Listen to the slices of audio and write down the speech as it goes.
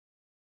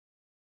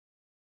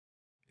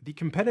The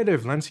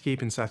competitive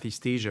landscape in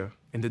Southeast Asia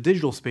and the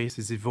digital space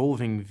is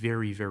evolving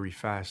very, very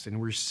fast,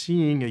 and we're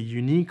seeing a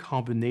unique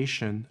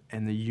combination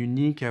and a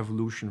unique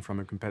evolution from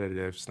a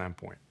competitive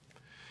standpoint.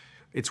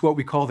 It's what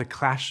we call the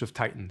clash of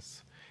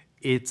titans.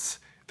 It's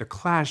the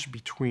clash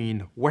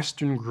between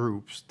Western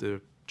groups,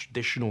 the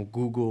traditional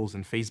Googles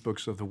and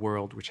Facebooks of the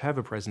world, which have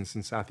a presence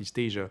in Southeast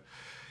Asia,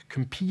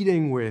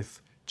 competing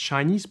with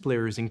Chinese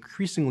players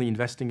increasingly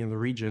investing in the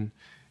region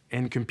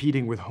and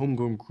competing with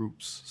homegrown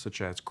groups such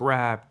as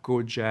Grab,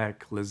 Gojek,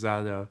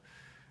 Lazada,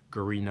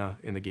 Garena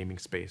in the gaming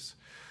space.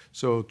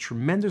 So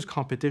tremendous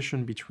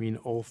competition between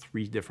all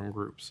three different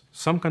groups.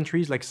 Some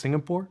countries like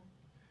Singapore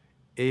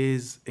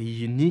is a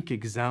unique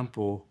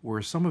example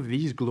where some of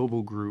these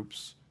global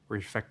groups are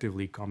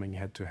effectively coming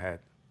head to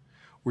head.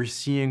 We're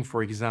seeing,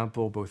 for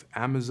example, both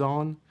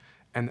Amazon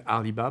and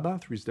Alibaba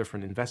through its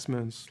different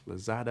investments,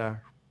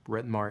 Lazada,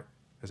 Redmart,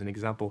 as an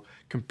example,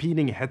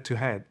 competing head to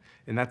head.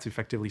 And that's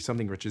effectively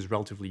something which is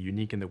relatively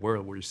unique in the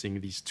world, where you're seeing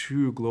these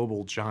two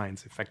global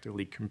giants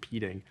effectively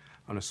competing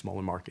on a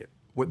smaller market.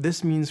 What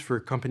this means for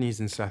companies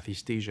in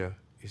Southeast Asia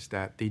is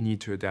that they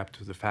need to adapt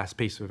to the fast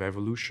pace of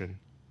evolution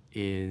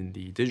in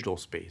the digital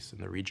space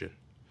in the region.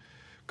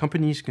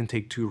 Companies can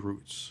take two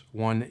routes.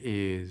 One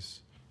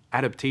is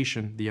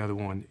adaptation, the other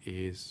one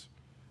is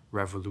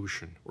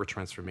revolution or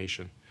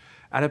transformation.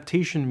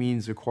 Adaptation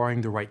means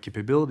acquiring the right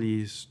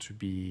capabilities to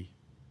be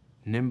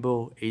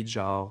nimble,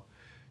 agile,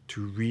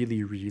 to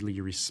really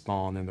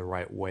respond in the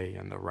right way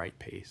and the right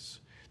pace.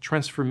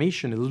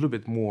 Transformation is a little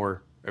bit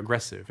more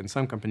aggressive, and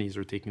some companies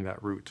are taking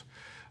that route.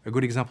 A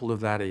good example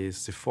of that is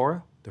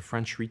Sephora, the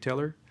French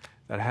retailer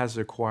that has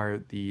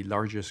acquired the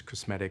largest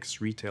cosmetics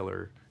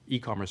retailer,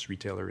 e-commerce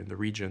retailer in the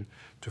region,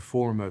 to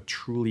form a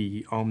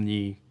truly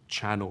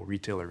omni-channel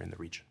retailer in the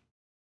region.